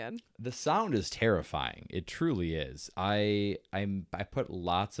opinion. The sound is terrifying. It truly is. I put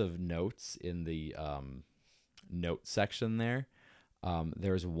lots of notes in the note section there.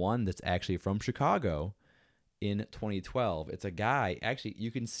 There's one that's actually from Chicago in 2012. It's a guy. Actually,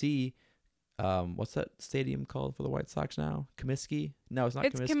 you can see what's that stadium called for the White Sox now? Comiskey? No, it's not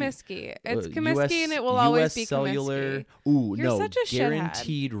It's Comiskey. Comiskey. It's Comiskey, and it will always be Cellular. Comiskey. Ooh, You're no, such a shithead.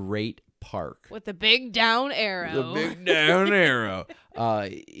 Guaranteed Rate Park. With the big down arrow. The big down arrow.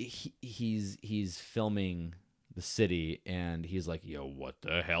 He's filming the city, and he's like, "Yo, what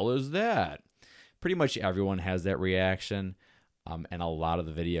the hell is that?" Pretty much everyone has that reaction, and a lot of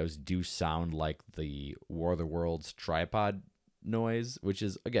the videos do sound like the War of the Worlds tripod noise, which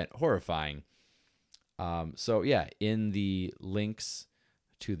is again horrifying. So yeah, in the links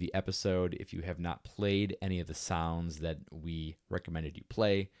to the episode, if you have not played any of the sounds that we recommended you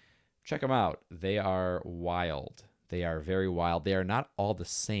play, check them out. They are wild. They are very wild. They are not all the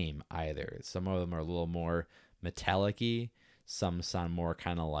same either. Some of them are a little more metallic-y. Some sound more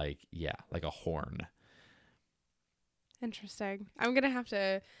kind of like a horn. Interesting. I'm going to have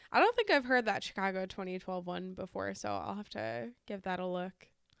to... I don't think I've heard that Chicago 2012 one before, so I'll have to give that a look.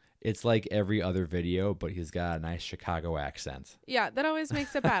 It's like every other video, but he's got a nice Chicago accent. Yeah, that always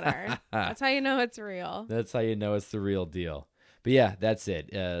makes it better. That's how you know it's real. That's how you know it's the real deal. But yeah, that's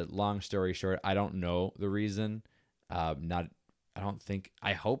it. Long story short, I don't know the reason. I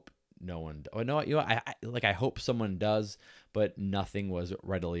hope no one. Oh no, I hope someone does, but nothing was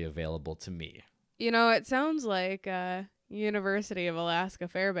readily available to me. It sounds like University of Alaska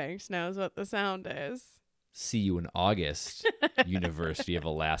Fairbanks knows what the sound is. See you in August, University of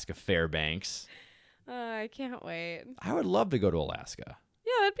Alaska Fairbanks. I can't wait. I would love to go to Alaska.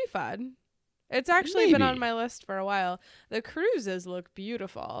 Yeah, that'd be fun. It's actually been on Maybe. my list for a while. The cruises look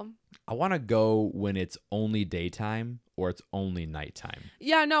beautiful. I want to go when it's only daytime or it's only nighttime.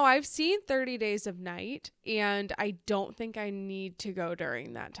 Yeah, no, I've seen 30 Days of Night, and I don't think I need to go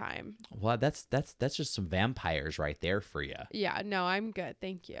during that time. Well, that's just some vampires right there for you. Yeah, no, I'm good.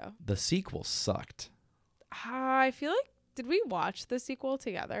 Thank you. The sequel sucked. I feel like, did we watch the sequel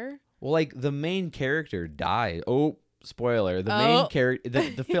together? Well, like the main character died. Oh, spoiler. The Oh. main character,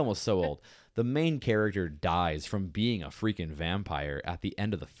 the film was so old. The main character dies from being a freaking vampire at the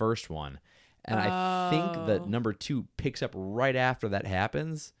end of the first one. And I think that Oh. number 2 picks up right after that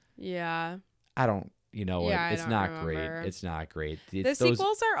happens. Yeah. I don't, you know, Yeah, I it's don't not remember. great. It's not great. The It's those,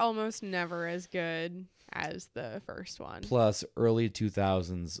 sequels are almost never as good as the first one. plus early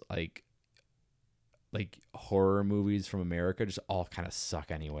 2000s, like horror movies from America just all kind of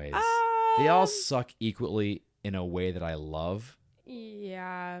suck anyways. They all Um, suck equally in a way that I love.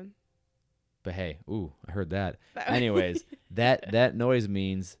 Yeah. But hey, ooh, I heard that. Anyways, that noise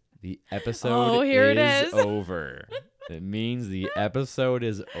means the episode Oh, here it is. over. It means the episode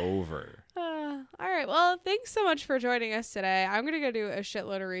is over. All right. Well, thanks so much for joining us today. I'm going to go do a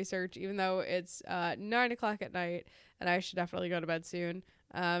shitload of research, even though it's 9 o'clock at night, and I should definitely go to bed soon.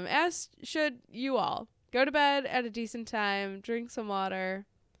 As should you all. Go to bed at a decent time, drink some water,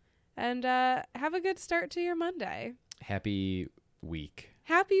 and have a good start to your Monday. Happy week.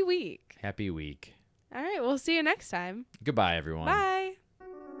 Happy week. Happy week. All right. We'll see you next time. Goodbye, everyone. Bye.